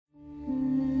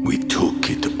We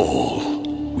took it all.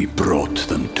 We brought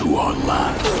them to our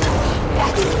land.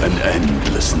 An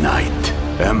endless night,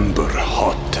 ember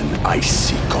hot and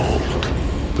icy cold.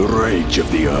 The rage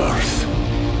of the earth.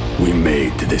 We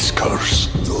made this curse.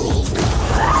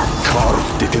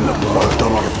 Carved it in the blood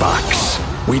on our backs.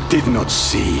 We did not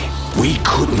see. We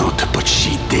could not, but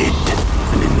she did.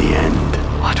 And in the end...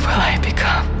 What will I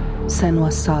become?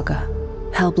 Senua's Saga.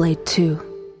 Hellblade 2.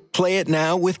 Play it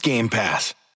now with Game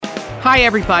Pass. Hi,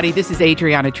 everybody. This is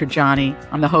Adriana Trajani.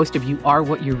 I'm the host of You Are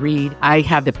What You Read. I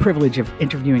have the privilege of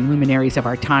interviewing luminaries of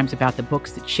our times about the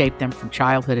books that shaped them from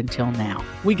childhood until now.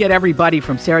 We get everybody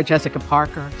from Sarah Jessica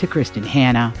Parker to Kristen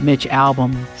Hanna, Mitch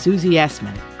Albom, Susie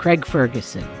Essman, Craig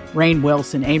Ferguson, Rainn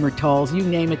Wilson, Amor Tolls, you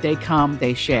name it, they come,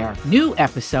 they share. New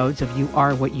episodes of You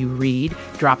Are What You Read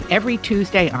drop every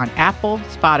Tuesday on Apple,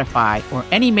 Spotify, or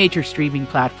any major streaming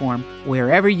platform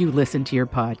wherever you listen to your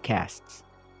podcasts.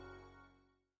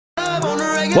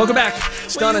 Welcome back.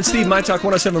 It's Don and Steve, My Talk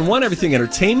 107.1, Everything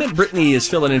Entertainment. Brittany is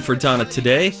filling in for Donna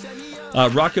today.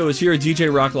 Rocco is here,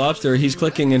 DJ Rock Lobster. He's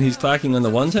clicking and he's clacking on the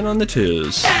ones and on the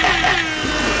twos.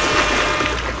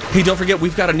 Hey, don't forget,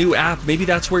 we've got a new app. Maybe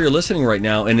that's where you're listening right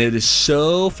now, and it is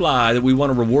so fly that we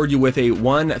want to reward you with a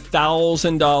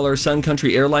 $1,000 Sun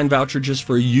Country airline voucher just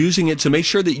for using it. So make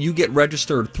sure that you get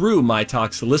registered through My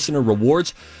Talk's Listener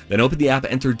Rewards. Then open the app,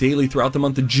 enter daily throughout the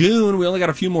month of June. We only got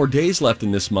a few more days left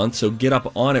in this month, so get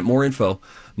up on it. More info,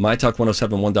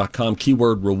 mytalk1071.com,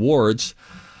 keyword rewards.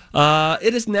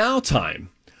 It is now time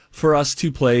for us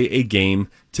to play a game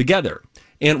together.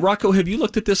 And Rocco, have you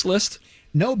looked at this list?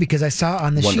 No, because I saw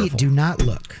on the sheet, do not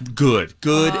look. Good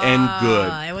and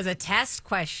good. It was a test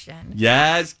question.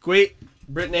 Yes, great.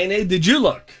 Brittany, did you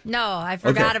look? No, I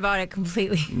forgot about it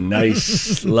completely.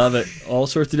 Nice. Love it. All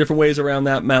sorts of different ways around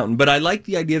that mountain. But I like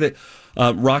the idea that,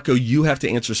 Rocco, you have to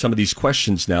answer some of these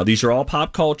questions now. These are all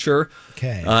pop culture.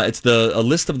 Okay. It's a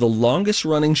list of the longest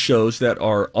running shows that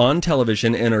are on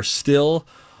television and are still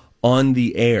on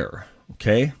the air.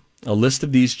 Okay? A list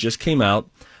of these just came out.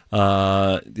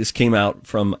 This came out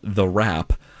from The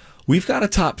Wrap. We've got a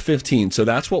top 15, so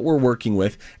that's what we're working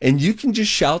with. And you can just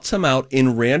shout some out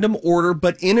in random order,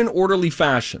 but in an orderly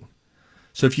fashion.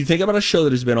 So if you think about a show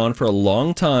that has been on for a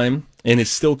long time and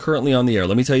is still currently on the air,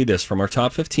 let me tell you this. From our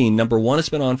top 15, number 1 has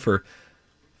been on for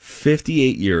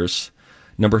 58 years.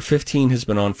 Number 15 has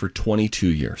been on for 22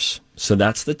 years. So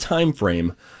that's the time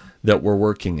frame that we're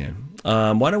working in.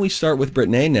 Why don't we start with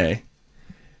Brittany?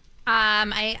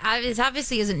 It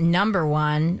obviously isn't number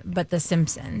 1, but The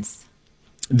Simpsons.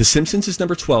 The Simpsons is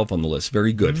number 12 on the list.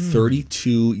 Very good.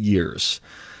 32 years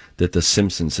that The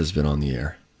Simpsons has been on the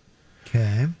air.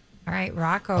 Okay. All right,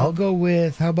 Rocco. I'll go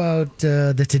with, how about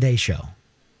the Today Show?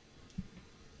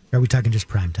 Or are we talking just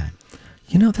prime time?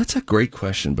 You know, that's a great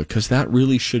question because that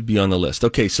really should be on the list.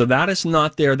 Okay, so that is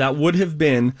not there. That would have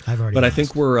been, but I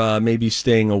think we're maybe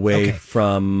staying away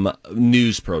from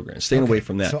news programs, staying away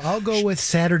from that. So I'll go with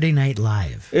Saturday Night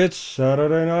Live. It's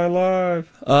Saturday Night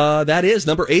Live. That is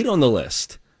number 8 on the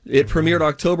list. It premiered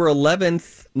October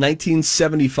 11th,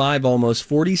 1975, almost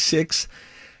 46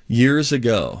 years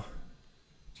ago.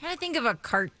 I'm trying to think of a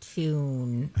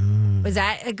cartoon. Was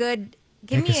that a good...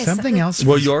 Give me something else.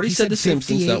 Well, you already said The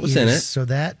Simpsons. That was in it. So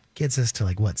that gets us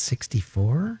to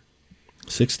 64?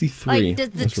 63. Like, does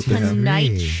the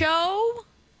Tonight Show?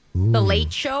 The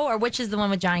Late Show? Or which is the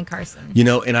one with Johnny Carson? You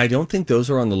know, and I don't think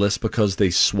those are on the list because they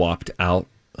swapped out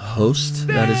host.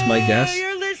 That is my guess.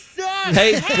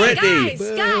 Hey, Brittany.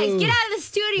 Guys, get out of the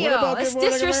studio. It's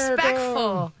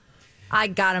disrespectful. I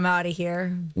got him out of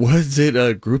here. Was it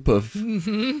a group of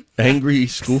angry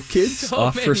school kids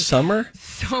for summer?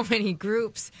 So many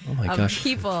groups of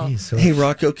people. Hey,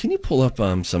 Rocco, can you pull up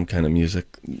some kind of music?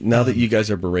 Now that you guys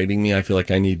are berating me, I feel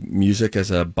like I need music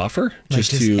as a buffer.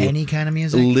 Just any kind of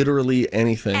music? Literally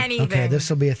anything. Okay, this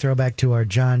will be a throwback to our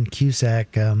John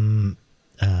Cusack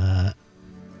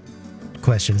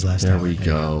questions last time. There we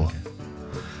go. Okay.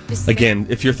 Again,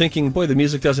 if you're thinking, boy, the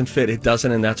music doesn't fit, it doesn't,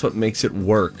 and that's what makes it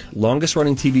work. Longest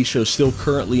running TV show still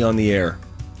currently on the air.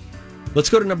 Let's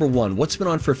go to number 1. What's been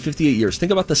on for 58 years?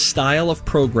 Think about the style of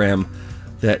program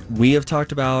that we have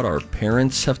talked about, our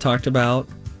parents have talked about.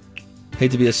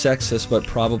 Hate to be a sexist, but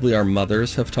probably our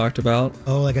mothers have talked about.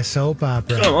 Oh, like a soap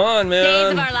opera. Come on, man.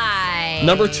 Days of Our Lives.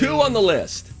 Number 2 on the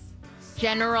list.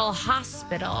 General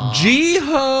Hospital.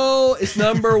 G-Ho is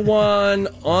number 1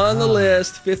 on the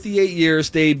list. 58 years,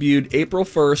 debuted April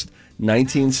 1st,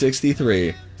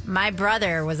 1963. My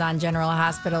brother was on General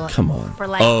Hospital. Come on. For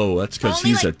that's because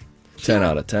he's a 10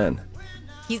 out of 10.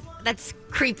 That's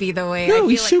creepy the way. No,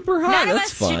 he's super hot. None of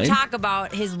that's us fine. should talk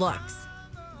about his looks.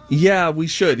 Yeah, we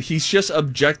should. He's just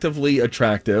objectively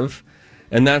attractive,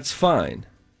 and that's fine.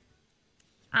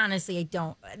 Honestly, I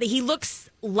don't. He looks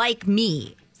like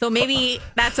me, so maybe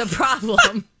that's a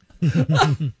problem.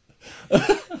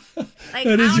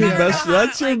 That is your best.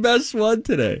 That's your best one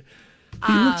today.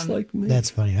 He looks like me.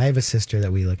 That's funny. I have a sister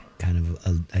that we look kind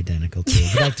of identical to.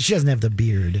 But like, she doesn't have the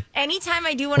beard Anytime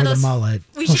I do one or of the those, mullet.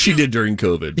 we Well, should she do- did during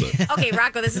COVID. But. Okay,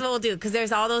 Rocco, this is what we'll do because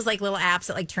there's all those like little apps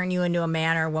that like turn you into a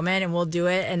man or a woman, and we'll do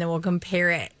it, and then we'll compare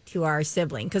it to our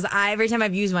sibling. Because every time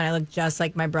I've used one, I look just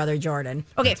like my brother Jordan.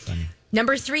 Okay,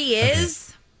 number 3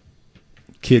 is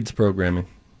Kids programming.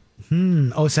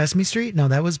 Oh, Sesame Street? No,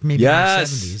 that was maybe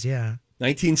Yes. in the 70s. Yeah.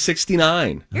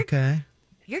 1969. Okay.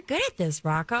 You're good at this,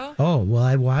 Rocco. Oh, well,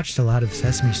 I watched a lot of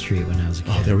Sesame Street when I was a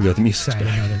kid. Oh, there we go. The music's Sorry,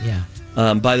 I back. know that,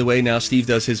 yeah. By the way, now Steve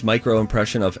does his micro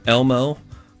impression of Elmo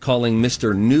calling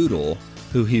Mr. Noodle,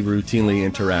 who he routinely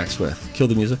interacts with. Kill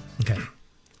the music. Okay.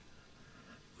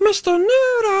 Mr.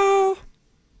 Noodle.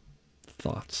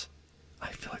 Thoughts? I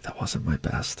feel like that wasn't my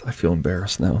best. I feel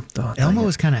embarrassed now. Oh, Elmo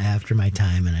was kind of after my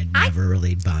time, and I never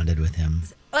really bonded with him.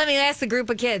 Let me ask the group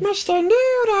of kids. Mr.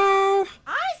 Noodle.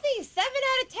 Honestly, 7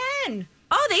 out of 10.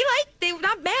 Oh, they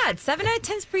not bad. 7 out of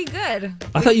 10 is pretty good.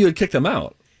 I thought you had kicked them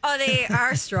out. Oh, they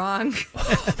are strong.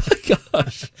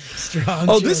 Gosh. Strong.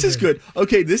 Oh, this is children. good.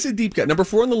 Okay, this is deep cut. Number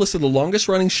 4 on the list of the longest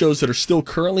running shows that are still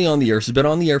currently on the air. It's been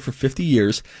on the air for 50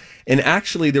 years. And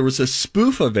actually, there was a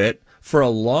spoof of it for a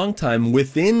long time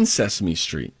within Sesame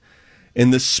Street.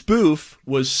 And the spoof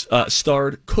was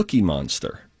starred Cookie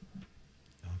Monster.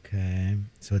 Okay.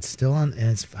 So it's still on.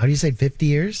 And it's, how do you say 50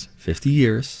 years? 50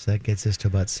 years. So that gets us to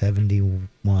about 71.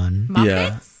 Muppets?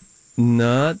 Yeah.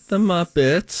 Not the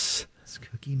Muppets. It's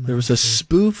Cookie There was a Monster.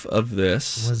 spoof of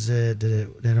this. Did it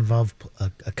involve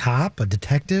a cop, a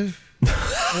detective?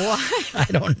 What? I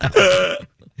don't know.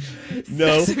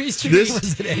 No, Sesame Street.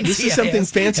 this is something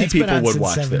fancy That's been people on would since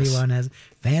watch this. 71 has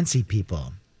fancy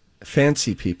people.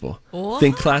 Fancy people. What?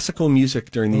 Think classical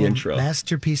music during the Oh, intro.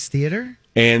 Masterpiece Theater?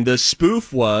 And the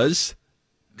spoof was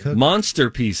Cook-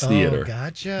 Monsterpiece Theater. Oh,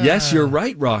 gotcha. Yes, you're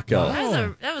right, Rocco.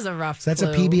 Wow. That was a rough So that's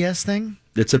a clue. PBS thing?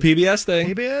 It's a PBS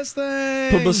thing. PBS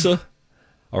thing. Publisa.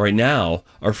 All right, now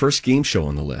our first game show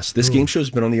on the list. This game show has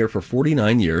been on the air for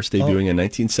 49 years, debuting in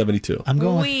 1972. I'm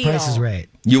going Wheel. with Price is Right.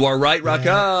 You are right, Rocco.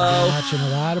 I'm watching a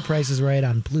lot of Price is Right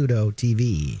on Pluto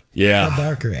TV. Yeah. The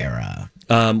Barker era.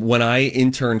 When I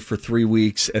interned for 3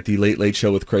 weeks at the Late Late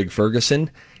Show with Craig Ferguson,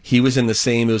 he was in the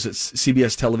same, it was at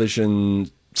CBS television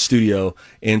studio.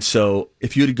 And so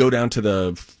if you had to go down to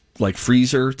the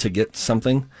freezer to get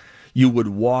something, you would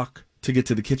walk to get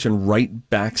to the kitchen right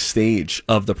backstage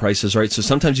of The Price is Right. So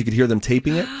sometimes you could hear them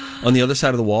taping it on the other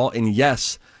side of the wall. And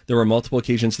yes, there were multiple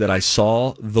occasions that I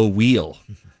saw the wheel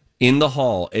in the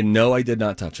hall. And no, I did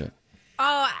not touch it.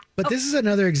 Oh, But this is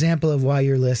another example of why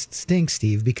your list stinks,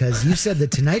 Steve, because you said the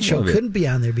Tonight Show Love it. couldn't be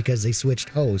on there because they switched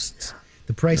hosts.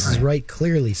 The Price is Right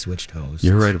clearly switched hosts.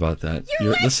 You're right about that.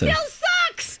 your list Listen, still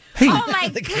sucks. Hey. Oh my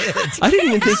god. I didn't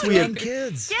even think we Young had.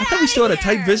 kids. I thought we still had a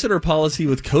tight visitor policy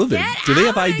with COVID. Do they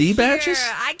have Get ID outta badges?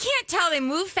 here. I can't tell. They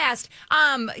move fast.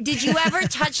 Did you ever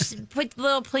put the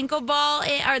little Plinko ball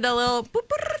in, or the little?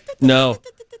 No,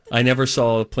 I never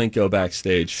saw Plinko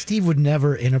backstage. Steve would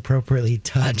never inappropriately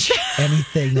touch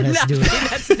anything that has to do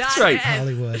with That's right.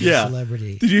 Hollywood, Yeah.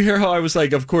 celebrity. Did you hear how I was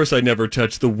like, of course I never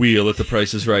touched the wheel at The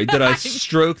Price is Right? Did I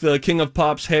stroke the King of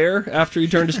Pop's hair after he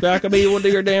turned his back on me? You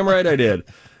you're damn right I did.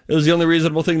 It was the only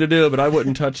reasonable thing to do, but I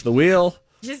wouldn't touch the wheel.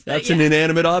 Just That's an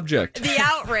inanimate object. The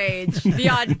outrage, the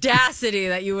audacity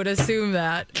that you would assume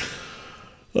that.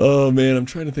 Oh, man, I'm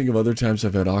trying to think of other times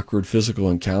I've had awkward physical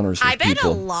encounters with I bet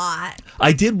people. a lot.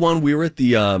 I did one. We were at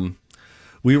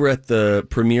the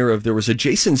premiere of, there was a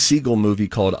Jason Segel movie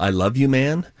called I Love You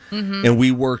Man, and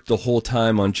we worked the whole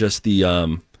time on just the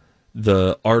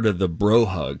art of the bro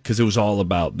hug, because it was all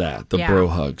about that, the Yeah. bro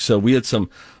hug. So we had some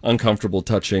uncomfortable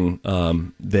touching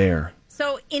there.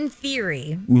 So, in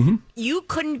theory, you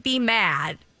couldn't be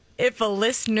mad if a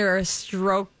listener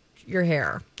stroked your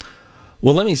hair.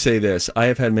 Well, let me say this. I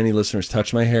have had many listeners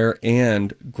touch my hair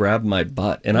and grab my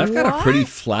butt, and I've got a pretty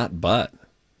flat butt.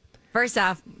 First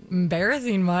off,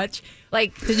 embarrassing much.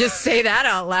 Like, to just say that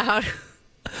out loud.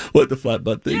 What, the flat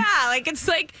butt thing? Yeah, like, it's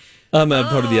like, I'm a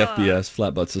part of the FBS,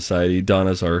 Flat Butt Society.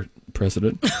 Donna's our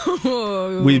president.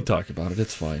 We talk about it.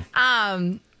 It's fine.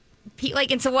 and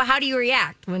so how do you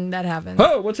react when that happens?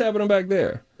 Oh, what's happening back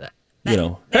there? Hey,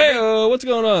 what's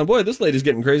going on? Boy, this lady's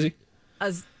getting crazy.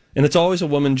 As, And it's always a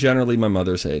woman, generally my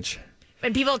mother's age.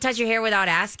 when people touch your hair without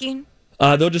asking?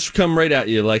 They'll just come right at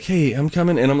you like, hey, I'm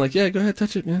coming. And I'm like, yeah, go ahead,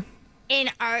 touch it, man. And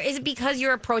is it because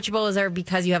you're approachable? Is it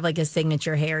because you have like a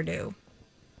signature hairdo?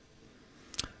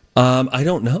 I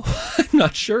don't know. I'm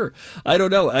not sure. I don't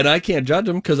know. And I can't judge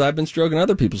them because I've been stroking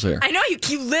other people's hair. I know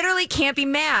you literally can't be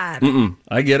mad.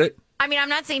 I get it. I mean, I'm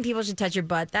not saying people should touch your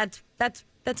butt.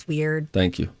 That's weird.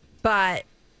 Thank you. But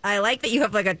I like that you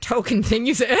have like a token thing.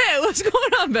 You say, "Hey, what's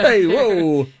going on back Hey, here?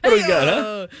 whoa. What do we got,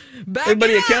 huh? Back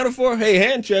Everybody it up. accounted for? Hey,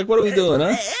 hand check. What are we doing,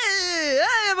 huh? Hey,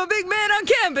 I am a big man on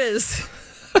campus."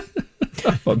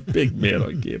 A big man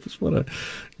on campus. What a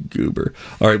goober.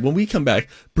 All right, when we come back,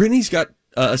 Brittany's got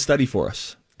a study for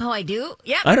us. Oh, I do?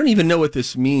 Yeah. I don't even know what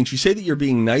this means. You say that you're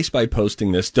being nice by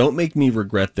posting this. Don't make me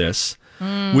regret this.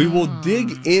 We will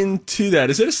dig into that.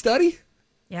 Is it a study?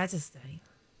 Yeah, it's a study.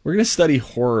 We're going to study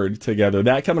horror together.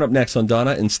 That coming up next on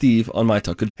Donna and Steve on My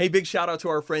Talk. Hey, big shout out to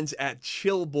our friends at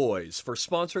Chill Boys for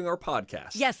sponsoring our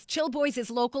podcast. Yes, Chill Boys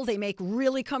is local. They make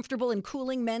really comfortable and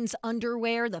cooling men's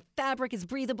underwear. The fabric is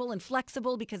breathable and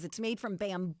flexible because it's made from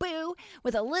bamboo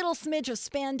with a little smidge of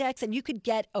spandex, and you could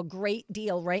get a great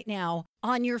deal right now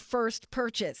on your first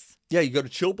purchase. Yeah, you go to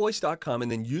chillboys.com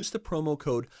and then use the promo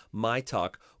code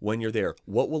MyTalk when you're there.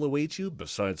 What will await you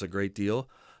besides a great deal?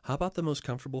 How about the most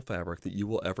comfortable fabric that you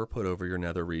will ever put over your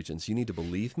nether regions? You need to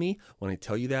believe me when I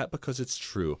tell you that because it's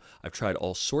true. I've tried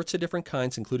all sorts of different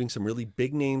kinds, including some really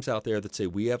big names out there that say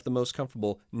we have the most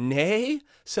comfortable. Nay,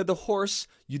 said the horse,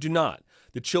 you do not.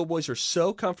 The Chill Boys are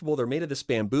so comfortable. They're made of this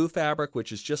bamboo fabric,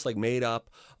 which is just like made up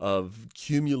of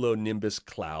cumulonimbus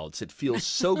clouds. It feels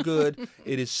so good.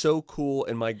 It is so cool.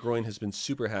 And my groin has been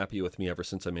super happy with me ever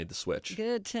since I made the switch.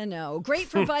 Good to know. Great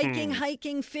for biking,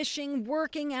 hiking, fishing,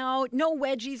 working out. No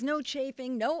wedgies, no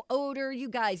chafing, no odor. You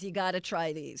guys, you got to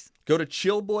try these. Go to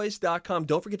chillboys.com.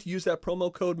 Don't forget to use that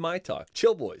promo code MyTalk.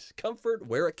 Chill Boys, comfort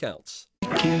where it counts.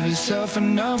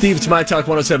 Steve, it's My Talk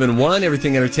 107.1,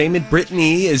 Everything Entertainment.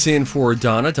 Brittany is in for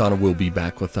Donna. Donna will be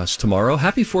back with us tomorrow.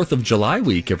 Happy 4th of July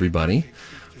week, everybody.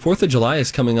 4th of July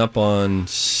is coming up on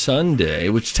Sunday,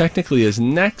 which technically is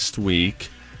next week,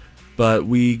 but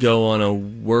we go on a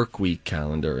work week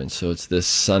calendar, and so it's this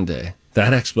Sunday.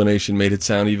 That explanation made it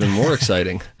sound even more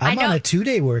exciting. I'm on a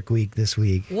 2-day work week this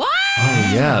week. What?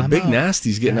 Oh, yeah. I'm Big out.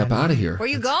 Nasty's getting up out of here. Where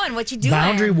you going? What you doing?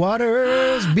 Boundary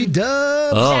Waters,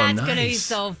 B-dubs. Oh, That's nice. going to be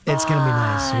so fun. It's going to be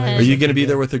nice. Are you going to be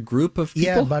there with a group of people?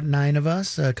 Yeah, about 9 of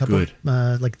us, a couple, Good.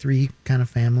 like 3 kind of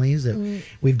families. That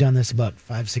we've done this about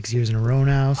 5-6 years in a row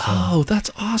now. So Oh,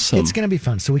 that's awesome. it's going to be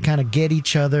fun. So we kind of get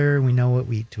each other. We know what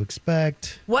to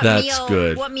expect. That's meal?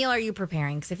 good. What meal are you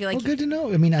preparing? Because I feel like Well, good to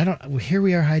know. I mean, here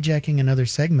we are hijacking another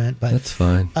segment, but That's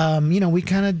fine. we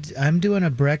I'm doing a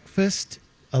breakfast,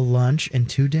 a lunch, and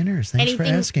 2 dinners. Thanks for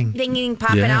asking. Anything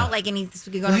popping Yeah. out? Like going Well,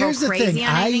 to here's go the crazy thing. on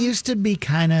I anything? used to be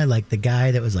kind of like the guy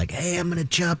that was like, "Hey, I'm gonna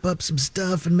chop up some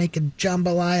stuff and make a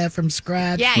jambalaya from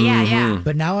scratch." Yeah, yeah, Mm-hmm. yeah.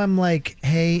 But now I'm like,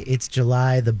 "Hey, it's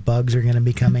July. The bugs are gonna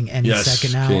be coming any Yes,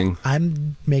 second now." King.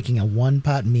 I'm making a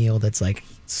 1-pot meal that's like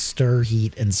stir,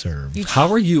 heat, and serve. How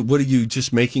are you? What are you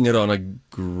just making it on a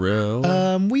grill?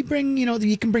 We bring,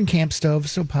 you can bring camp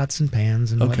stoves, so pots and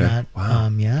pans and Okay. whatnot. Wow.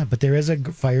 Yeah, but there is a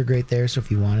fire grate there, so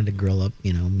if you wanted to grill up,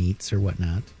 meats or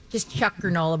whatnot. Just chuck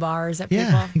granola bars at Yeah,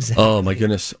 people. exactly. Oh my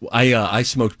goodness! I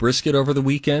smoked brisket over the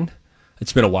weekend.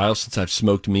 It's been a while since I've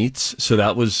smoked meats, so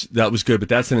that was good. But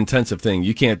that's an intensive thing.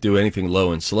 You can't do anything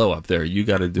low and slow up there. You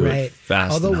got to do it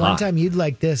fast. Although and one hot. time you'd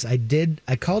like this, I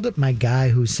called up my guy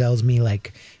who sells me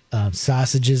like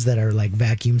sausages that are like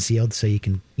vacuum sealed, so you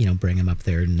can bring them up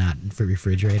there and not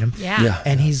refrigerate them. Yeah. Yeah.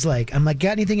 And he's like, I'm like,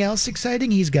 got anything else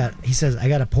exciting? He says, I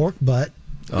got a pork butt.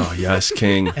 Oh yes,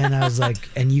 King. And I was like,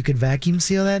 and you could vacuum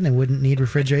seal that and it wouldn't need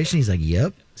refrigeration? He's like,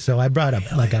 yep. So I brought up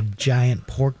like a giant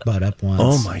pork butt up once.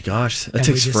 Oh my gosh, that And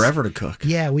takes we just- forever to cook.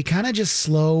 Yeah, we kind of just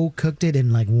slow cooked it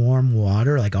in like warm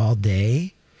water like all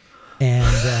day.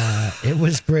 And it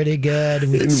was pretty good.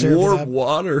 And we In could serve it warm up.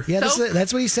 water. Yeah,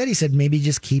 that's what he said. He said maybe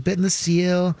just keep it in the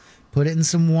seal, put it in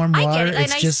some warm I get water. it. A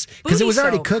It's nice just because it booty was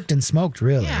already soak. cooked and smoked.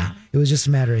 Really, Yeah. it was just a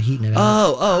matter of heating it up.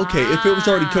 Oh, okay. If it was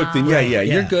already cooked, then yeah, you're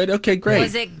Yeah. good. Okay, great.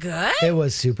 Was it good? It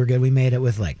was super good. We made it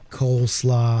with like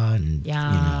coleslaw and it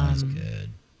was Yum. good.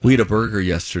 We had a burger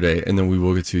yesterday, and then we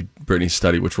will get to Brittany's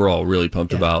study, which we're all really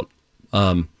pumped about.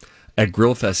 At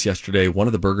Grill Fest yesterday, one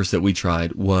of the burgers that we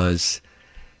tried was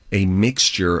a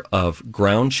mixture of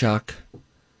ground chuck,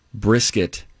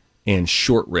 brisket, and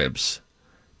short ribs.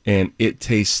 And it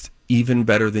tastes even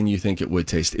better than you think it would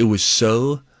taste. It was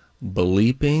so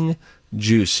bleeping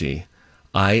juicy.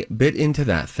 I bit into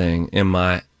that thing, and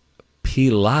my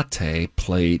pilate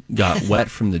plate got wet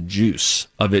from the juice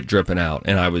of it dripping out,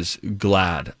 and I was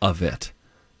glad of it.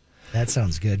 That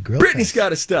sounds good. Grill Brittany's test.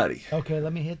 got a study. Okay,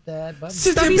 let me hit that button.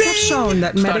 Studies have shown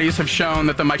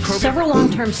that Several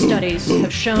long-term studies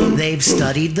have shown They've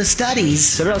studied the studies.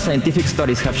 Several scientific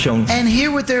studies have shown. And here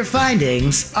with their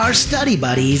findings are study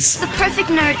buddies, the perfect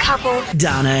nerd couple,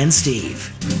 Donna and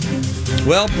Steve.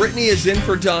 Well, Brittany is in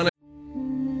for Donna.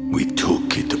 We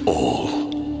took it all.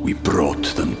 We brought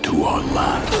them to our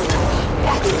land.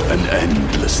 An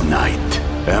endless night,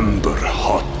 ember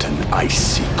hot and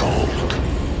icy cold.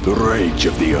 The rage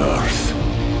of the earth.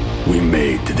 We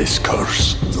made this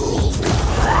curse.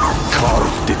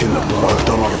 Carved it in the blood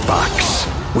on our backs.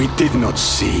 We did not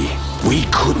see. We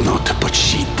could not, but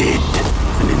she did.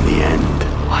 And in the end,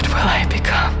 What will I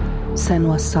become?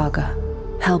 Senua's Saga.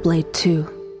 Hellblade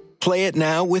 2. Play it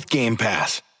now with Game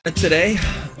Pass. Today,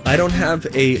 I don't have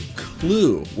a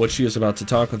clue what she is about to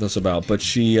talk with us about, but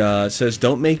she says,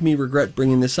 don't make me regret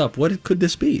bringing this up. What could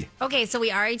this be? Okay, so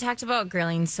we already talked about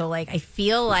grilling, so I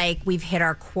feel like we've hit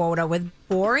our quota with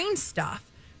boring stuff.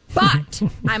 But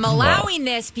I'm allowing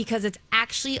this because it's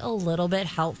actually a little bit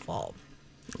helpful.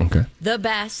 Okay. The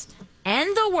best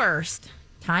and the worst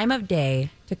time of day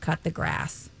to cut the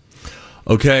grass.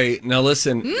 Okay, now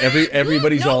listen,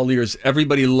 everybody's all ears.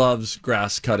 Everybody loves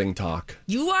grass cutting talk.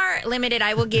 You are limited.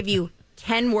 I will give you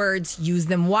 10 words. Use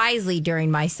them wisely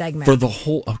during my segment. For the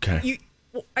whole, okay.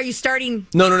 Are you starting?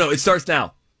 No, it starts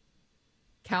now.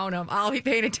 Count them. I'll be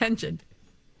paying attention.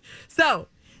 So,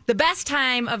 the best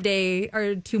time of day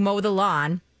or to mow the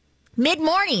lawn,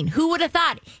 mid-morning. Who would have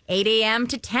thought? 8 a.m.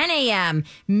 to 10 a.m.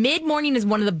 Mid-morning is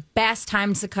one of the best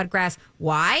times to cut grass.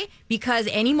 Why? Because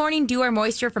any morning dew or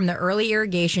moisture from the early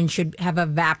irrigation should have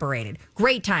evaporated.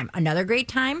 Great time. Another great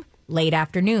time, late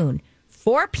afternoon,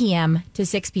 4 p.m. to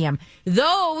 6 p.m.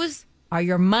 Those are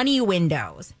your money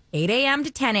windows. 8 a.m. to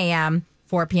 10 a.m.,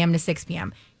 4 p.m. to 6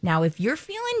 p.m. Now, if you're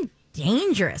feeling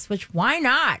dangerous, which why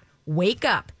not? Wake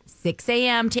up 6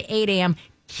 a.m. to 8 a.m.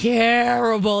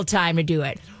 Terrible time to do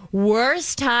it.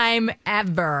 Worst time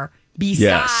ever.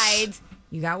 Besides,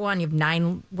 you got one. You have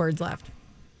 9 words left.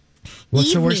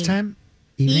 What's the worst time?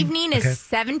 Evening is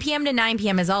 7 p.m. to 9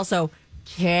 p.m. is also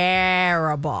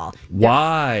terrible.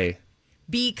 Why?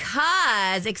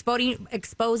 Because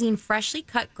exposing freshly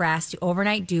cut grass to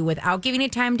overnight dew without giving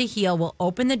it time to heal will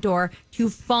open the door to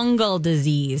fungal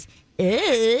disease.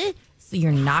 So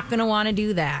you're not going to want to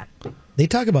do that. They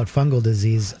talk about fungal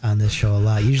disease on this show a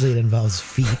lot. Usually it involves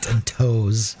feet and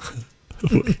toes.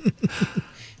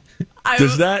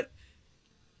 Does that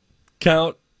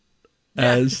count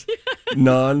as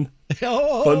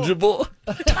non-fungible?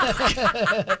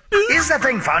 Is that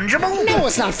thing fungible? No,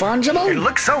 it's not fungible. It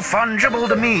looks so fungible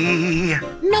to me.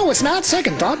 No, it's not.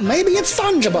 Second thought, maybe it's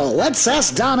fungible. Let's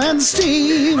ask Donna and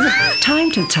Steve. Time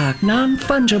to talk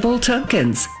non-fungible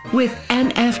tokens with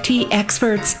NFT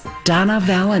experts Donna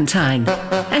Valentine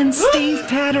and Steve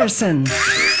Patterson.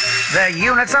 The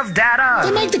units of data.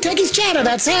 They make the techies chatter,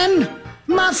 that's N.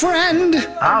 My friend.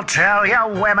 I'll tell you,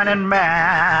 women and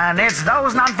men, it's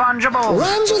those non-fungibles.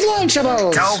 Rhymes with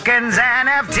Lunchables. Tokens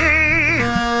NFT.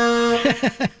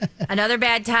 Another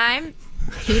bad time.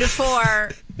 2 to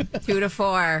 4. 2 to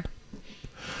 4.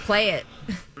 Play it.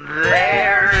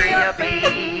 There you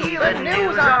be, the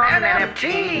news on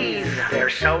NFTs. They're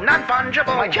so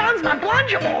non-fungible. My John's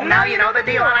non-plungible. Now you know the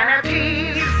deal on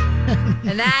NFTs.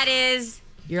 And that is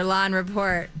your lawn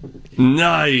report.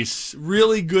 Nice.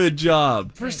 Really good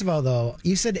job. First of all, though,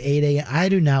 you said 8 a.m. I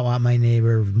do not want my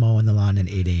neighbor mowing the lawn at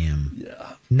 8 a.m.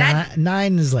 Yeah.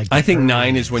 9 is like... I think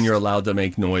 9 is when you're allowed to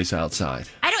make noise outside.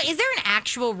 Is there an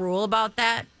actual rule about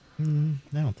that? I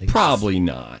don't think Probably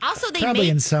not. Also, they Probably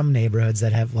in some neighborhoods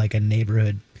that have like a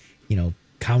neighborhood,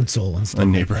 council and stuff. A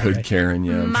neighborhood like that, right? Karen,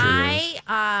 yeah.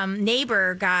 My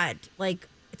neighbor got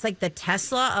it's like the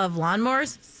Tesla of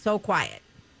lawnmowers. So quiet.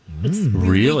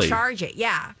 Really? Recharge it,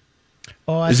 yeah.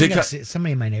 Oh, I think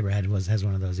somebody in my neighborhood has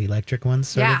one of those electric ones.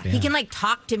 Sort of. He can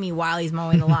talk to me while he's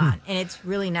mowing the lawn, and it's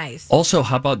really nice. Also,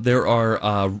 how about there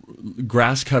are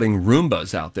grass cutting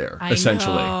Roombas out there?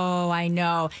 Essentially, I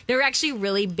know. They're actually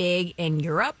really big in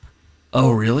Europe.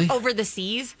 Oh, really? Over the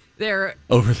seas. They're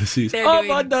over the seas.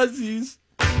 Doing... the seas.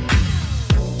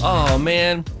 Oh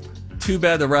man, too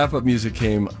bad the wrap-up music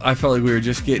came. I felt like we were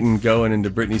just getting going into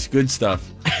Brittany's good stuff.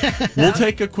 We'll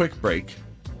take a quick break.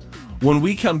 When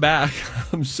we come back,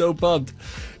 I'm so pumped.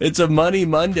 It's a Money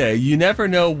Monday. You never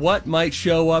know what might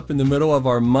show up in the middle of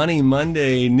our Money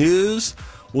Monday news.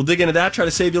 We'll dig into that, try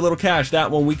to save you a little cash.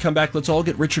 That when we come back, let's all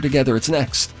get richer together. It's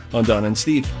next on Donna and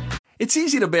Steve. It's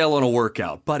easy to bail on a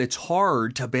workout, but it's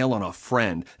hard to bail on a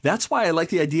friend. That's why I like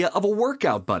the idea of a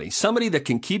workout buddy. Somebody that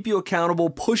can keep you accountable,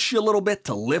 push you a little bit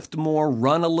to lift more,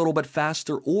 run a little bit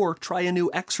faster, or try a new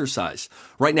exercise.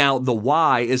 Right now, The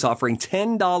Y is offering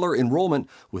 $10 enrollment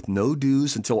with no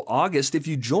dues until August if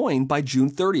you join by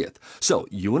June 30th. So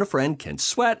you and a friend can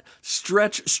sweat,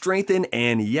 stretch, strengthen,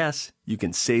 and yes, you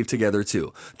can save together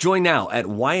too. Join now at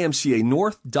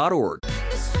ymcanorth.org.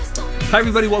 Hi,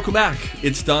 everybody. Welcome back.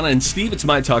 It's Donna and Steve. It's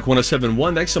My Talk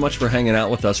 107.1. Thanks so much for hanging out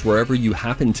with us wherever you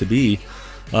happen to be.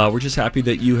 We're just happy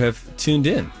that you have tuned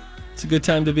in. It's a good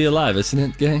time to be alive, isn't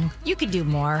it, gang? You could do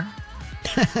more.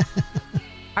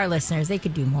 Our listeners, they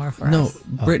could do more for us. No,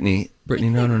 Brittany,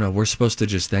 no. We're supposed to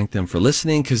just thank them for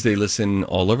listening because they listen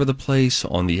all over the place,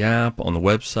 on the app, on the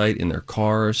website, in their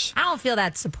cars. I don't feel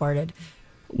that supported.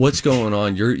 What's going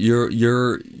on?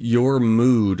 Your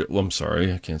mood. Well, I'm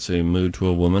sorry, I can't say mood to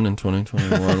a woman in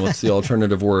 2021. What's the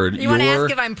alternative word? You want to ask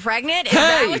if I'm pregnant? Is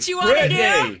that what you want to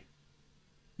do?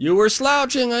 You were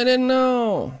slouching. I didn't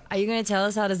know. Are you going to tell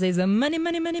us how to say some money?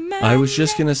 I was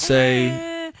just going to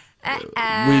say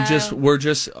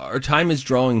our time is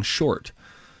drawing short.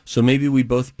 So maybe we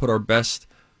both put our best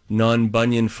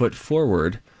non-bunion foot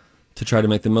forward to try to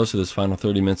make the most of this final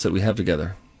 30 minutes that we have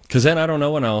together. Because then I don't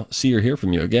know when I'll see or hear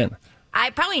from you again.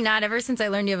 I probably not. Ever since I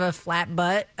learned you have a flat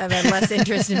butt, I've had less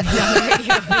interest in being on the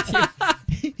radio with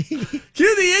you.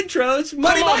 Cue the intros.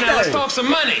 Money Monday. Now, let's talk some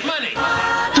money.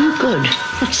 Oh, good.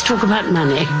 Let's talk about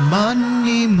money.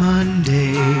 Money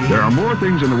Monday. There are more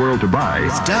things in the world to buy.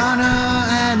 It's Donna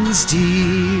and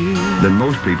Steve. Than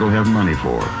most people have money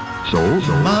for. So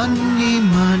Money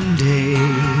Monday.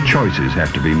 Choices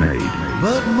have to be made.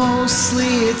 But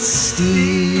mostly it's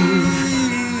Steve.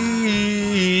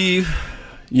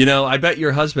 You know, I bet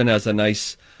your husband has a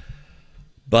nice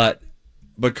butt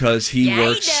because he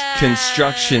works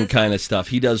construction kind of stuff.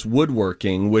 He does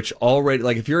woodworking, which already,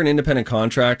 like if you're an independent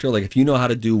contractor, like if you know how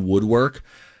to do woodwork,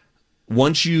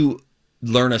 once you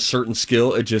learn a certain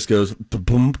skill, it just goes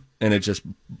boom and it just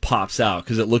pops out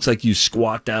because it looks like you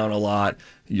squat down a lot.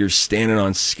 You're standing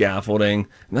on scaffolding.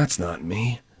 And that's not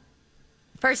me.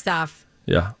 First off.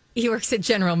 Yeah. He works at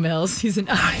General Mills. He's an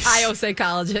IO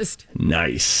psychologist.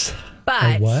 Nice.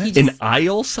 But what? An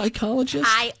IO psychologist?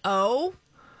 IO?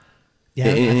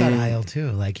 Yeah, I thought aisle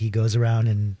too. Like he goes around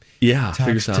and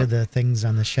talks to the things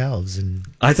on the shelves. And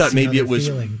I thought maybe it was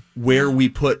where we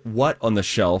put what on the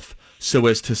shelf so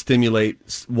as to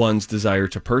stimulate one's desire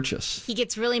to purchase. He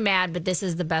gets really mad, but this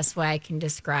is the best way I can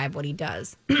describe what he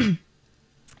does.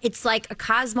 It's like a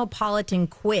cosmopolitan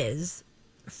quiz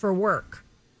for work.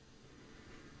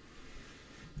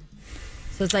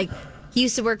 So it's like he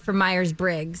used to work for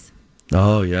Myers-Briggs.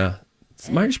 Oh, yeah.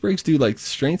 Does Myers-Briggs do like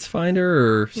Strengths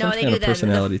Finder or some kind of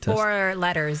personality test? 4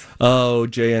 letters. Oh,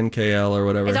 JNKL or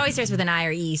whatever. It always starts with an I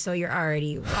or E, so you're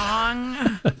already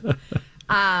wrong.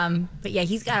 But yeah,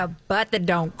 he's got a butt that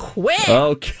don't quit.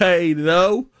 Okay,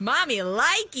 though. Mommy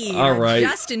likey. All right.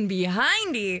 Justin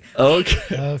behindy.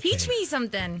 Okay. Teach me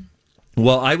something.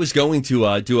 Well, I was going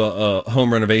to do a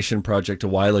home renovation project a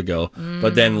while ago,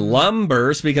 but then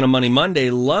lumber, speaking of Money Monday,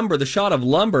 the shot of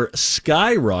lumber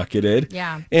skyrocketed.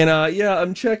 Yeah. And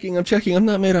I'm checking. I'm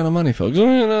not made out of money, folks. You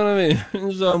know what I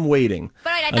mean? So I'm waiting.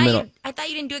 But I thought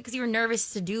you didn't do it because you were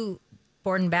nervous to do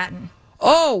board and batten.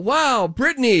 Oh, wow,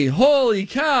 Brittany, holy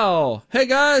cow. Hey,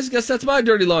 guys, guess that's my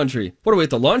dirty laundry. What are we at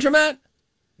the laundromat?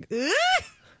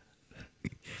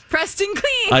 Pressed and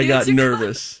clean. I got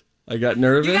nervous. You got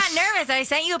nervous. I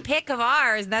sent you a pic of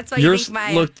ours. That's why yours you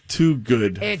think looked too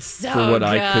good for what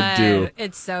I could do.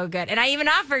 It's so good. And I even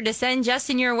offered to send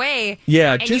Justin your way.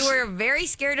 Yeah. And you were very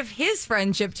scared of his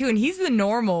friendship, too. And he's the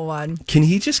normal one. Can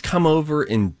he just come over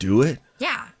and do it?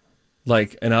 Yeah.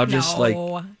 And I'll just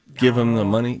give him the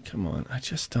money? Come on. I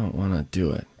just don't want to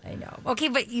do it. I know. Okay,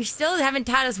 but you still haven't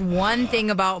taught us one thing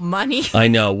about money. I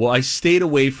know. Well, I stayed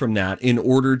away from that in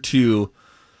order to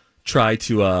try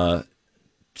to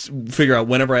figure out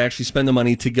whenever I actually spend the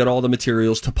money to get all the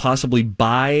materials to possibly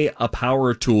buy a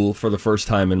power tool for the first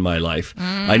time in my life.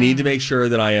 I need to make sure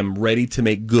that I am ready to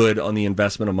make good on the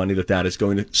investment of money that's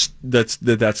going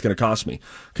to cost me,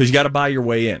 because you got to buy your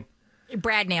way in.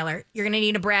 Brad nailer. You're going to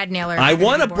need a Brad nailer. I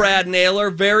want a Brad nailer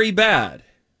very bad,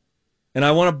 and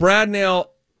I want to Brad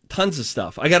nail tons of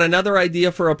stuff. I got another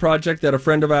idea for a project that a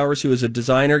friend of ours who is a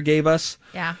designer gave us.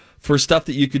 Yeah. For stuff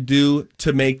that you could do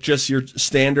to make just your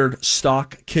standard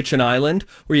stock kitchen island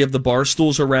where you have the bar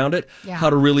stools around it, how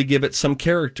to really give it some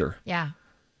character. Yeah.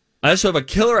 I also have a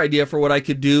killer idea for what I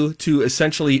could do to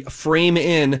essentially frame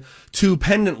in 2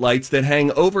 pendant lights that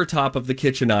hang over top of the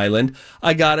kitchen island.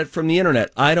 I got it from the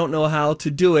internet. I don't know how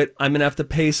to do it. I'm going to have to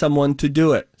pay someone to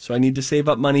do it. So I need to save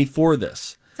up money for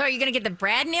this. So are you going to get the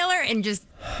brad nailer and just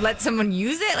let someone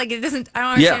use it? Like, it doesn't, I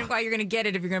don't understand why you're going to get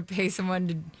it if you're going to pay someone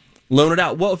to loan it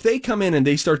out. Well, if they come in and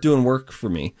they start doing work for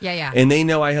me, and they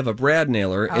know I have a brad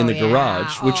nailer in the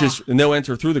garage, which is, and they'll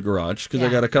enter through the garage because I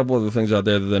got a couple other things out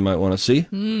there that they might want to see.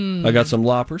 I got some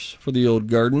loppers for the old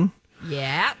garden.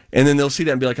 Yeah. And then they'll see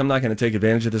that and be like, I'm not going to take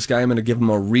advantage of this guy. I'm going to give him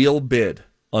a real bid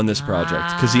on this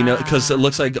project because it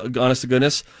looks like, honest to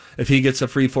goodness, if he gets a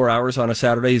free 4 hours on a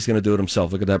Saturday, he's going to do it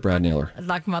himself. Look at that brad nailer.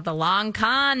 Talking about the long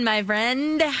con, my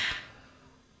friend.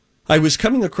 I was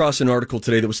coming across an article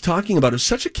today that was talking about, it was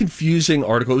such a confusing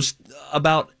article. It was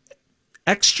about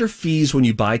extra fees when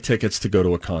you buy tickets to go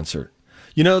to a concert.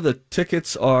 You know, the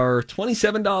tickets are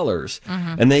 $27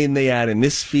 and they add in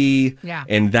this fee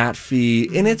and that fee.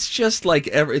 And it's just like,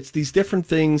 it's these different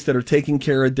things that are taking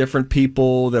care of different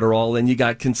people that are all in. You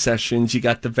got concessions, you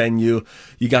got the venue,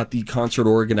 you got the concert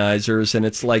organizers. And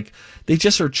it's like, they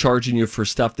just are charging you for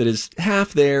stuff that is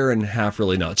half there and half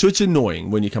really not. So it's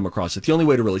annoying when you come across it. The only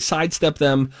way to really sidestep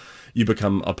them, you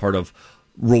become a part of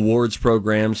rewards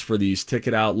programs for these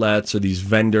ticket outlets or these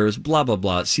vendors, blah, blah,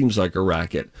 blah. It seems like a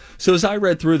racket. So as I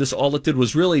read through this, all it did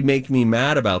was really make me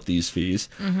mad about these fees.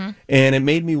 And it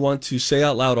made me want to say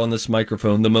out loud on this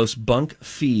microphone the most bunk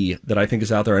fee that I think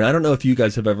is out there. And I don't know if you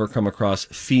guys have ever come across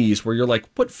fees where you're like,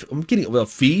 what? I'm getting a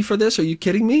fee for this? Are you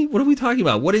kidding me? What are we talking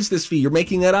about? What is this fee? You're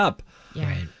making that up. Yeah.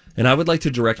 Right. And I would like to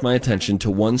direct my attention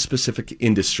to one specific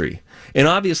industry. And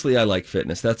obviously I like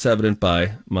fitness. That's evident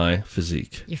by my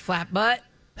physique. Your flat butt.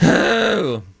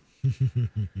 Oh.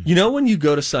 You know when you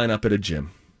go to sign up at a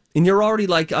gym and you're already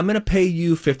like, I'm going to pay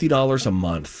you $50 a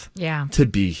month to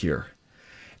be here.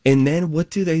 And then what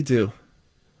do? The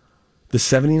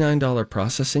 $79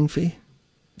 processing fee?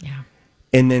 Yeah.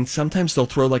 And then sometimes they'll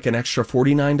throw like an extra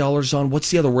 $49 on.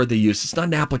 What's the other word they use? It's not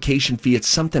an application fee. It's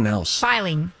something else.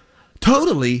 Filing.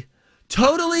 Totally.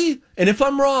 And if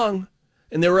I'm wrong,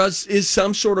 and there is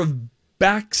some sort of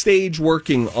backstage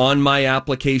working on my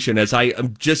application as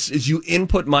you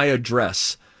input my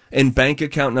address and bank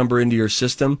account number into your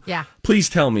system, please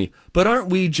tell me. But aren't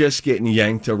we just getting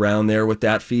yanked around there with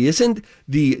that fee? Isn't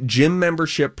the gym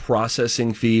membership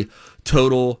processing fee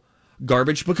total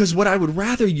garbage? Because what I would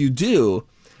rather you do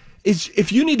is,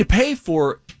 if you need to pay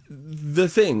for the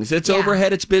things, it's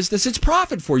overhead, it's business, it's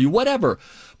profit for you, whatever.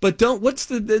 But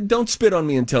don't spit on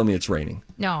me and tell me it's raining.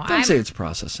 No, don't say it's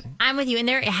processing. I'm with you. And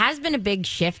there has been a big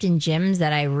shift in gyms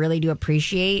that I really do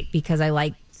appreciate because I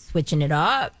like switching it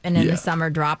up and in the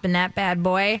summer dropping that bad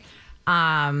boy.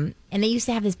 And they used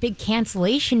to have this big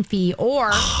cancellation fee, or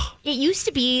it used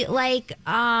to be like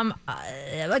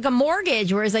a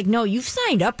mortgage where it's like, no, you've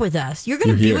signed up with us. You're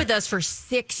going to be with us for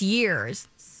 6 years.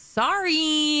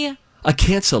 Sorry. A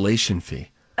cancellation fee.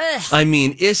 Ugh. I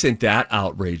mean, isn't that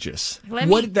outrageous?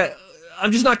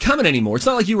 I'm just not coming anymore. It's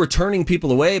not like you were turning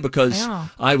people away because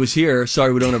I was here.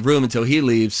 Sorry, we don't have room until he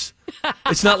leaves.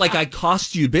 It's not like I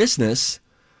cost you business.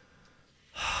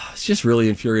 It's just really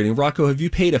infuriating. Rocco, have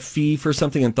you paid a fee for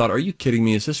something and thought, are you kidding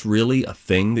me? Is this really a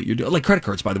thing that you're doing? Like credit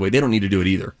cards, by the way, they don't need to do it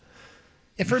either.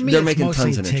 For me, it's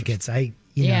mostly tickets.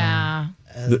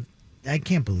 I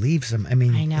can't believe some. I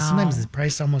mean, sometimes the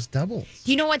price almost doubles.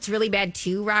 Do you know what's really bad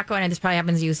too, Rocco? And this probably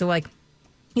happens to you. So, like,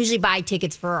 usually buy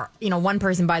tickets for, one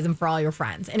person buys them for all your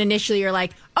friends. And initially you're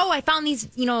like, oh, I found these,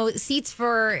 seats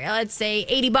for, let's say,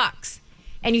 $80.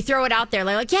 And you throw it out there.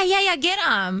 Like, yeah, get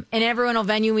them. And everyone will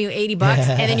venue you $80.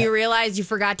 And then you realize you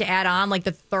forgot to add on, like,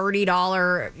 the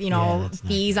 $30,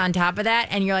 fees on top of that.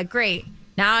 And you're like, great.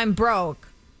 Now I'm broke.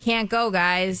 Can't go,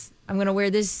 guys. I'm going to wear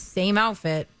this same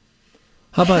outfit.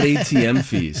 How about ATM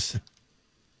fees?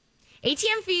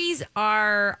 ATM fees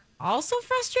are also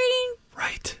frustrating.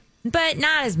 Right. But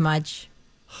not as much.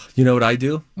 You know what I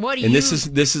do? And this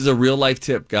is a real life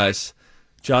tip, guys.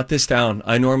 Jot this down.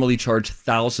 I normally charge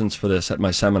thousands for this at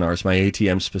my seminars, my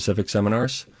ATM specific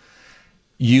seminars.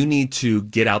 You need to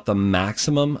get out the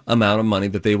maximum amount of money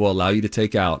that they will allow you to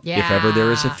take out if ever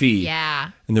there is a fee.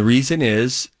 Yeah. And the reason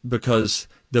is because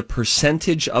the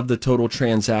percentage of the total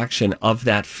transaction of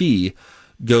that fee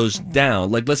goes down.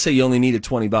 Like, let's say you only needed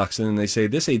 $20 and then they say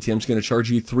this ATM is going to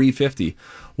charge you $3.50.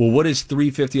 Well, what is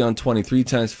 $3.50 on 20? 3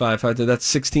 times 5,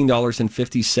 that's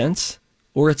 $16.50,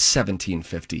 or it's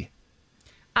 $17.50.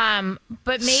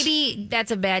 But maybe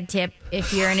that's a bad tip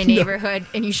if you're in a neighborhood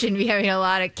and you shouldn't be having a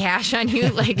lot of cash on you.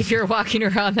 Like if you're walking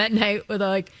around that night with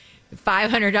like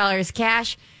 $500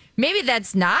 cash, maybe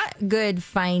that's not good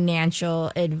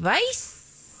financial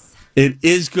advice. It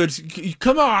is good.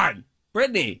 Come on,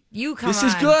 Brittany. This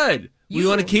is good. We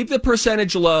want to keep the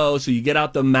percentage low so you get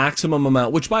out the maximum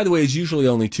amount, which, by the way, is usually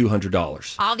only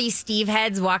 $200. All these Steve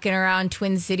heads walking around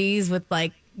Twin Cities with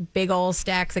like big old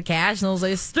stacks of cash, and they'll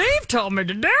say, Steve told me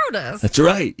to do this. That's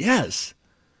right. Yes.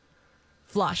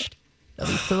 Flushed. They'll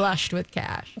be flushed with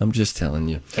cash. I'm just telling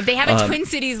you. If they have a Twin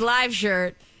Cities live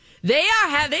shirt, they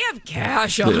have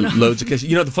cash on them. Loads of cash.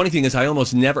 You know, the funny thing is I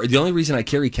almost never, the only reason I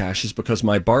carry cash is because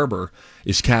my barber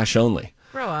is cash only.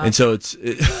 Grow up. And so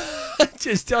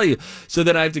just tell you. So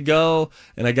then I have to go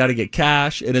and I got to get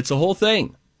cash and it's a whole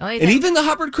thing. And even the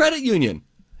Hubbard Credit Union.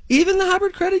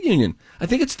 I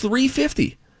think it's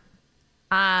 $3.50.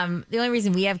 The only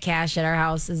reason we have cash at our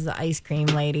house is the ice cream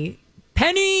lady.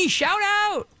 Penny, shout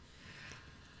out.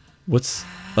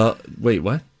 Wait,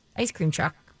 what? Ice cream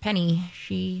truck. Penny,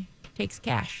 she takes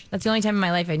cash. That's the only time in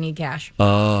my life I need cash.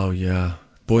 Oh, yeah.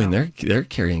 Boy, and they're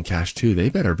carrying cash, too. They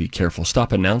better be careful.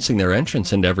 Stop announcing their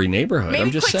entrance into every neighborhood. Maybe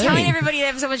I'm just quit saying. telling everybody they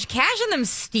have so much cash on them,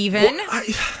 Steven. Well,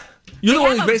 you're the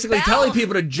one who's basically telling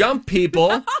people to jump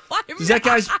people. Does that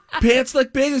guy's pants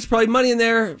look big? There's probably money in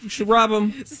there. We should rob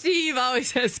him. Steve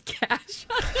always has cash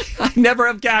on him. I never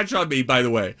have cash on me, by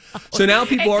the way. So now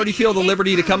people already feel the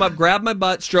liberty to come up, grab my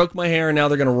butt, stroke my hair, and now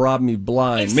they're going to rob me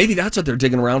blind. Maybe that's what they're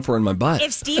digging around for in my butt.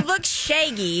 If Steve looks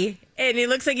shaggy and he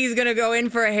looks like he's going to go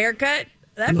in for a haircut,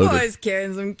 that boy's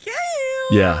carrying some cash.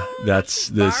 Yeah, that's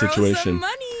the situation. Some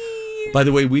money. By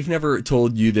the way, we've never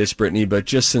told you this, Brittany, but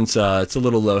just since it's a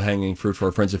little low-hanging fruit for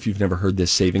our friends, if you've never heard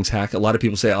this savings hack, a lot of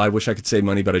people say, I wish I could save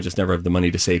money, but I just never have the money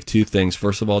to save. Two things.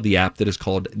 First of all, the app that is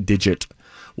called Digit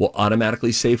will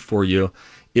automatically save for you.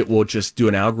 It will just do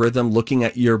an algorithm looking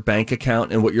at your bank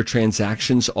account and what your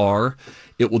transactions are.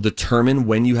 It will determine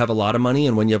when you have a lot of money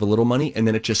and when you have a little money, and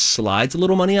then it just slides a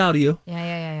little money out of you.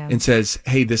 Yeah. And says,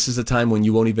 hey, this is the time when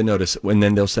you won't even notice. And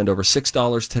then they'll send over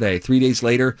 $6 today. 3 days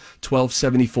later,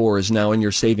 $12.74 is now in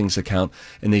your savings account.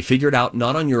 And they figured out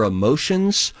not on your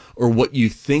emotions or what you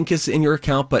think is in your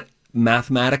account, but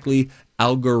mathematically,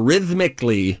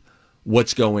 algorithmically,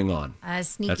 what's going on.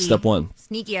 Sneaky. That's step one.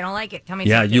 Sneaky. I don't like it. Tell me.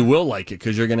 Yeah, you will like it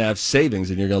because you're going to have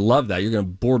savings and you're going to love that. You're going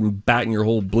to board and batten your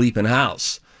whole bleeping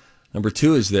house. Number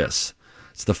two is this.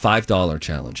 It's the $5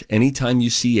 challenge. Anytime you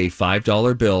see a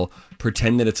 $5 bill,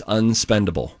 pretend that it's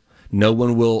unspendable. No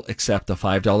one will accept a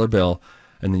 $5 bill,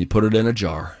 and then you put it in a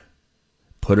jar.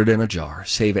 Put it in a jar.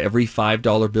 Save every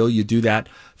 $5 bill. You do that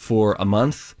for a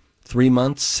month, 3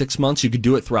 months, 6 months. You could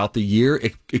do it throughout the year.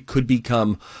 It could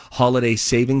become holiday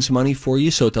savings money for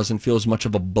you, so it doesn't feel as much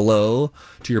of a blow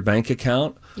to your bank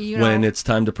account when it's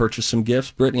time to purchase some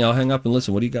gifts. Brittany, I'll hang up and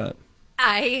listen. What do you got?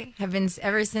 I have been,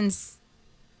 ever since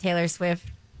Taylor Swift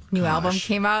new album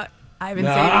came out, I've been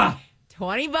saving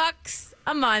 $20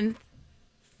 a month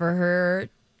for her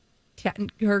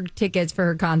tickets for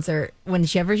her concert.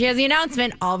 Whenever she has the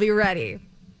announcement, I'll be ready.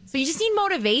 So you just need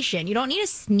motivation. You don't need a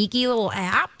sneaky little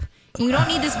app. You don't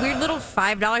need this weird little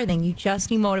 $5 thing. You just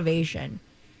need motivation.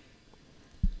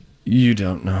 You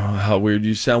don't know how weird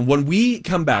you sound. When we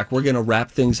come back, we're going to wrap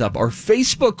things up. Our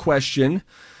Facebook question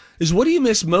is, what do you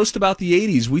miss most about the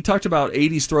 80s? We talked about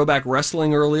 80s throwback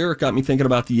wrestling earlier. It got me thinking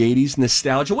about the 80s,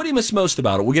 nostalgia. What do you miss most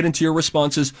about it? We'll get into your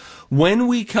responses when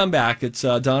we come back. It's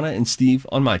Donna and Steve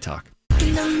on My Talk.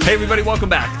 Hey, everybody, welcome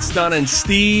back. It's Donna and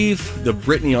Steve, the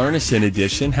Brittany Arneson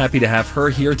edition. Happy to have her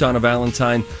here. Donna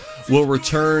Valentine will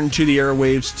return to the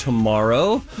airwaves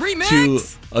tomorrow to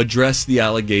address the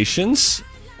allegations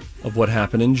of what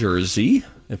happened in Jersey.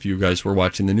 If you guys were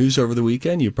watching the news over the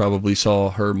weekend, you probably saw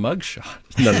her mugshot.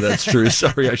 None of that's true.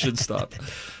 Sorry, I should stop.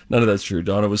 None of that's true.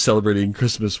 Donna was celebrating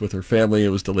Christmas with her family. It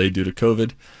was delayed due to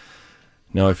COVID.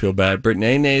 Now I feel bad.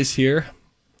 Brittany is here.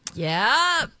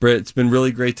 Yeah. Britt, it's been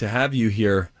really great to have you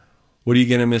here. What are you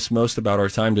going to miss most about our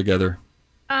time together?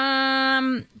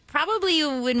 Probably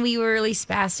when we were really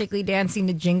spastically dancing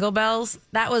to Jingle Bells.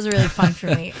 That was really fun for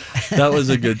me. That was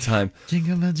a good time.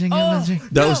 Jingle bell, jingle bell, jingle.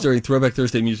 That was during Throwback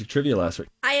Thursday Music Trivia last week.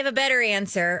 I have a better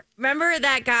answer. Remember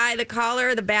that guy, the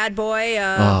caller, the bad boy,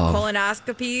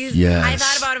 colonoscopies? Yes. I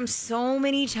thought about him so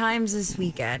many times this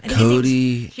weekend.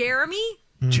 Cody. Jeremy?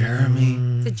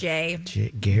 Jeremy. It's a J.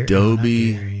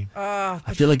 Dobie.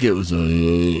 I feel like it was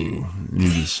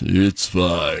it's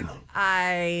fine.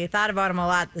 I thought about him a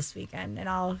lot this weekend, and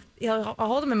I'll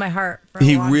hold him in my heart for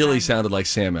a long really time. sounded like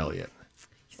Sam Elliott.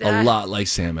 A lot like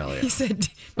Sam Elliott. He said,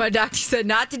 my doctor said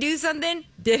not to do something,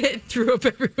 did it, threw up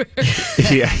everywhere.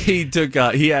 Yeah, he took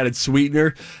he added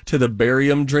sweetener to the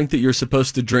barium drink that you're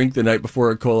supposed to drink the night before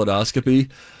a colonoscopy.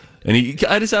 And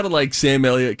I just sounded like Sam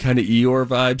Elliott kind of Eeyore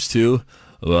vibes too.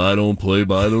 Well, I don't play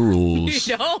by the rules.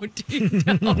 You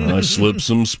don't. I slipped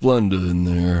some Splenda in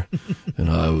there,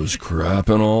 and I was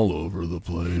crapping all over the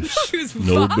place.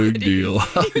 No big deal.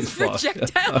 He was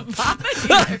projectile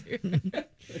vomiting.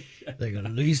 Like,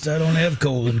 at least I don't have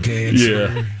colon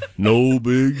cancer. Yeah, no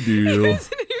big deal.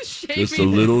 Just a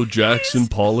little Jackson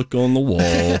Pollock on the wall.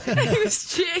 He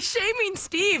was shaming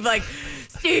Steve. Like,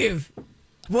 Steve,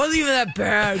 wasn't even that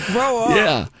bad. Grow up.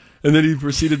 Yeah. And then he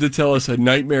proceeded to tell us a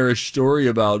nightmarish story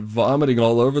about vomiting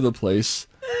all over the place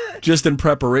just in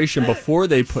preparation before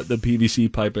they put the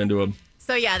PVC pipe into him.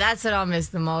 So, yeah, that's what I'll miss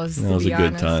the most. That was a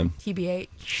good time.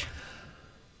 TBH.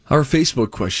 Our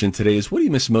Facebook question today is, what do you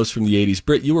miss most from the 80s?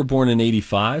 Britt, you were born in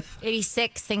 85?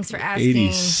 86. Thanks for asking.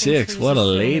 86. What a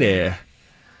lady. Yeah.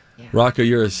 Rocco,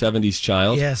 you're a 70s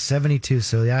child. Yeah, 72.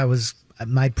 So, yeah,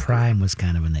 my prime was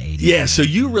kind of in the 80s. Yeah, so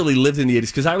you really lived in the 80s,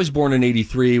 because I was born in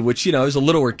 83, which, I was a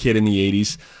littler kid in the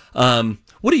 80s.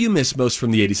 What do you miss most from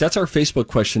the 80s? That's our Facebook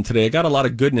question today. I got a lot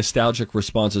of good nostalgic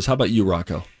responses. How about you,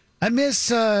 Rocco? I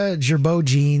miss Gerbeau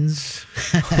jeans.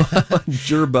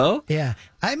 Gerbeau? Yeah.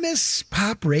 I miss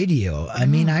pop radio. I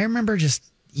mean, I remember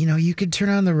just, you could turn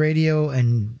on the radio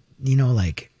and,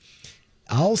 like,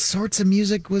 all sorts of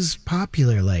music was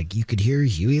popular. Like, you could hear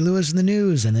Huey Lewis and the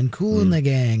News, and then Kool and the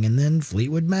Gang, and then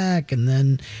Fleetwood Mac, and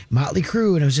then Motley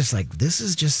Crue. And it was just like, this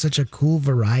is just such a cool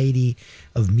variety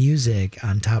of music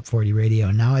on Top 40 radio.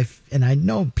 And now I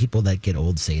know people that get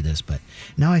old say this, but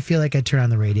now I feel like I turn on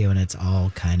the radio and it's all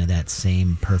kind of that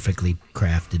same perfectly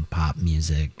crafted pop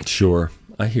music. Sure.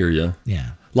 I hear you.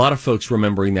 Yeah. A lot of folks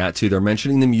remembering that, too. They're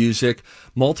mentioning the music.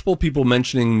 Multiple people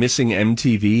mentioning missing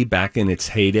MTV back in its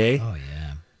heyday. Oh, yeah.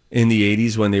 In the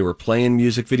 80s when they were playing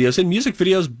music videos. And music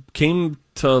videos came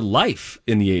to life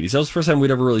in the 80s. That was the first time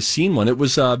we'd ever really seen one. It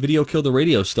was Video Killed the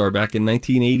Radio Star back in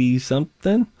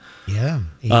 1980-something. Yeah,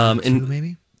 82 and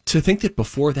maybe. To think that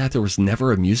before that there was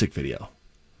never a music video.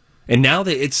 And now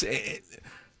that it's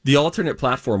the alternate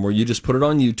platform where you just put it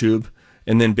on YouTube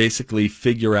and then basically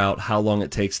figure out how long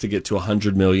it takes to get to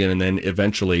 100 million, and then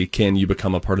eventually can you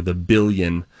become a part of the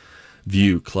billion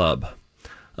view club.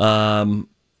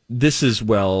 This is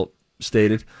well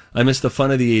stated. I miss the fun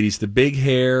of the 80s, the big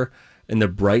hair and the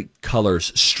bright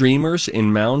colors. Streamers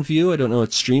in Mound View. I don't know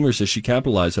what Streamers is. She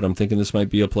capitalized it. I'm thinking this might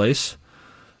be a place.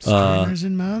 Streamers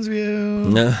in Mounds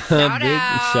View. Shout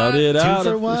it out.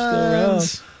 2 for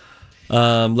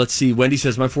 $1. Let's see. Wendy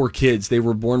says, my 4 kids, they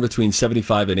were born between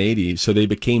 75 and 80, so they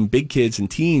became big kids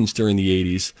and teens during the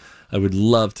 80s. I would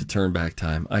love to turn back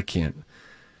time. I can't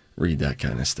read that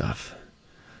kind of stuff.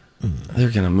 They're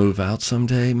going to move out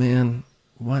someday, man.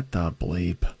 What the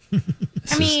bleep?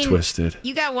 This is twisted.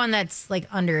 You got one that's like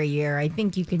under a year. I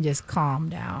think you can just calm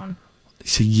down.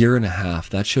 It's a year and a half.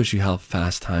 That shows you how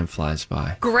fast time flies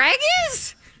by. Greg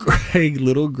is?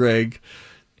 Little Greg,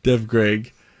 Dev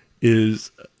Greg,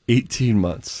 is 18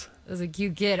 months. That was a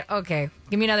cute kid. Okay.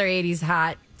 Give me another 80s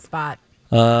hot spot.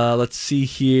 Let's see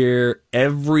here.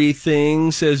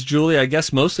 Everything, says Julie. I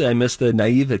guess mostly I miss the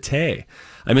naivete.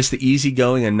 I miss the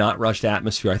easygoing and not rushed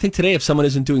atmosphere. I think today if someone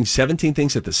isn't doing 17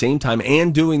 things at the same time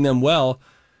and doing them well,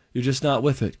 you're just not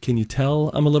with it. Can you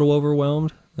tell I'm a little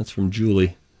overwhelmed? That's from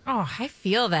Julie. Oh, I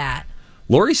feel that.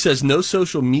 Lori says no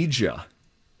social media.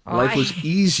 Life was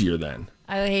easier then.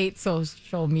 I hate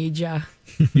social media.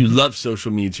 You love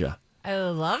social media. I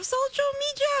love social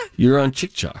media. You're on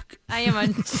TikTok. I am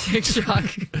on TikTok.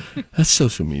 That's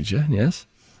social media, yes?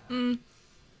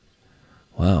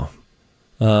 Wow.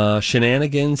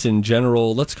 Shenanigans in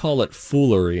general, let's call it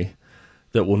foolery,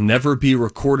 that will never be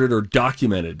recorded or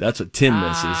documented. That's what Tim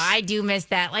misses. I do miss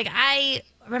that. Like, I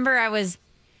remember I was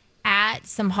at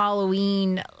some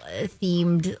Halloween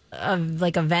themed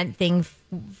event thing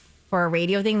for a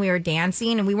radio thing. We were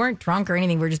dancing and we weren't drunk or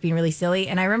anything. We were just being really silly.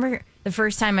 And I remember the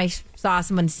first time I saw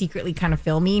someone secretly kind of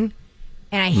filming,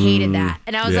 and I hated that.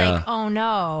 And I was like, oh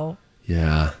no.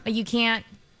 Yeah. You can't.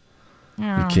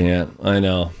 You can't. I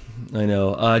know.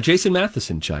 Jason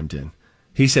Matheson chimed in.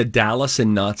 He said Dallas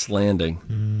and Knots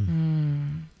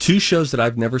Landing. 2 shows that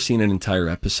I've never seen an entire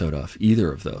episode of,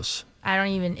 either of those.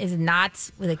 Is it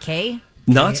Knots with a K?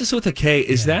 Knots is with a K.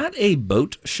 Is that a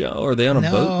boat show? Are they on a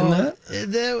boat in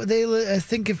that? They, I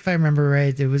think if I remember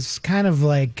right, it was kind of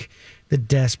like the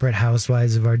Desperate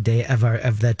Housewives of our day,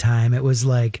 of that time. It was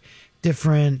like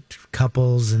different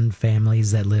couples and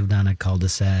families that lived on a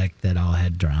cul-de-sac that all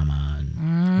had drama.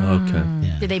 Okay.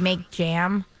 Yeah. Did they make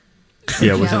jam?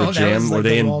 Yeah, was it a jam? Were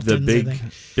they in the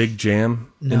big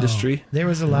jam industry? There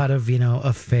was a lot of,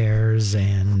 affairs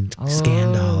and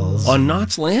scandals. On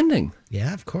Knots Landing?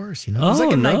 Yeah, of course. It was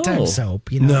like a nighttime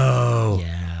soap. No.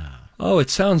 Yeah. Oh, it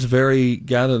sounds very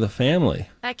Gather the Family.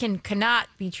 That cannot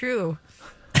be true.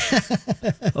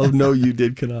 Oh, no, you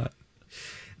cannot.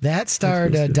 That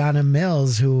starred Donna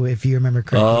Mills, who, if you remember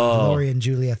correctly, Gloria and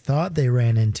Julia thought they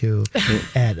ran into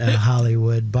at a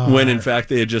Hollywood bar. When, in fact,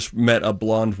 they had just met a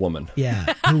blonde woman.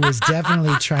 Yeah, who was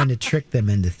definitely trying to trick them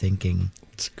into thinking.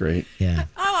 It's great. Yeah.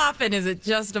 How often is it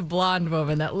just a blonde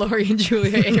woman that Lori and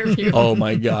Julia interview? Oh,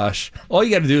 my gosh. All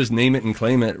you got to do is name it and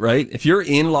claim it, right? If you're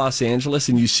in Los Angeles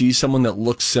and you see someone that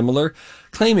looks similar,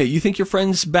 claim it. You think your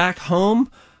friends back home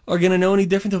are going to know any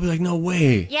different? They'll be like, no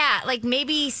way. Yeah, like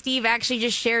maybe Steve actually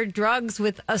just shared drugs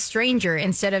with a stranger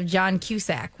instead of John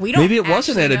Cusack. We don't. Maybe it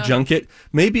wasn't at a know. junket.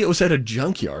 Maybe it was at a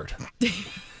junkyard.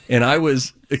 And I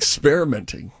was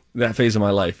experimenting that phase of my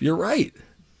life. You're right.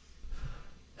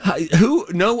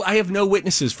 No, I have no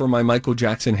witnesses for my Michael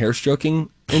Jackson hair stroking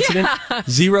incident. Yeah.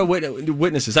 Zero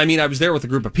witnesses. I mean, I was there with a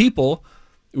group of people.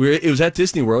 It was at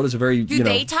Disney World. It was a very, Do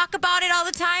they talk about it all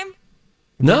the time?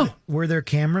 No. Were there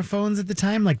camera phones at the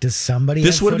time? Like, does somebody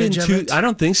This have would have footage been of it? I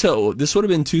don't think so. This would have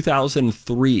been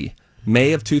 2003,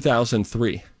 May of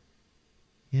 2003.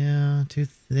 Yeah,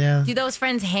 yeah. Do those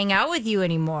friends hang out with you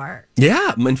anymore?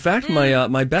 Yeah. In fact,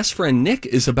 my best friend Nick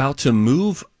is about to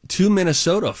move to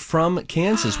Minnesota from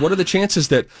Kansas. What are the chances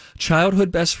that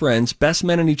childhood best friends, best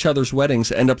men in each other's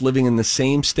weddings, end up living in the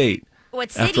same state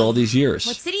What city? after all these years?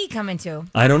 What city are you coming to?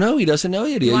 I don't know. He doesn't know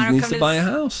yet. He needs to buy a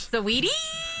house. Saweetie?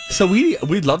 So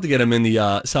we'd love to get him in the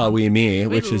Saweetie,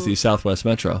 which is the Southwest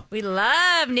Metro. We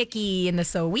love Nikki in the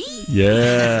Saweetie.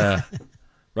 Yeah.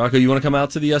 Rocco, you want to come out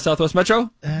to the Southwest Metro?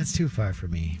 That's too far for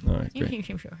me. All right,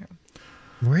 great.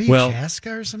 Where are you,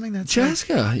 Chaska or something? That's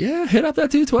Chaska, yeah. Hit up that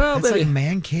 212, that's baby. like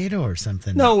Mankato or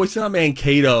something. No, it's not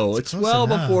Mankato. It's close well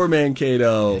enough. before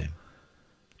Mankato. Okay.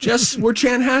 We're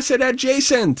Chanhassen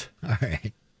adjacent. All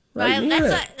right. Well,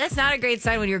 that's not a great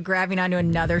sign when you're grabbing onto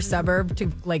another suburb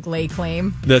to like lay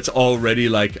claim. That's already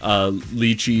like a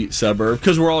lychee suburb,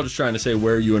 because we're all just trying to say,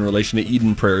 where are you in relation to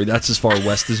Eden Prairie? That's as far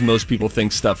west as most people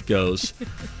think stuff goes.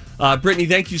 Brittany,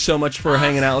 thank you so much for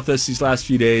hanging out with us these last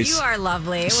few days. You are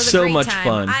lovely. It was so a great much time.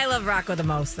 fun. I love Rocco the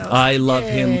most, though. I love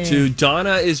him too.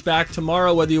 Donna is back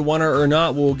tomorrow, whether you want her or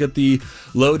not. We'll get the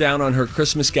lowdown on her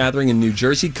Christmas gathering in New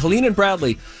Jersey. Colleen and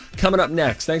Bradley coming up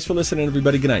next. Thanks for listening,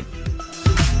 everybody. Good night.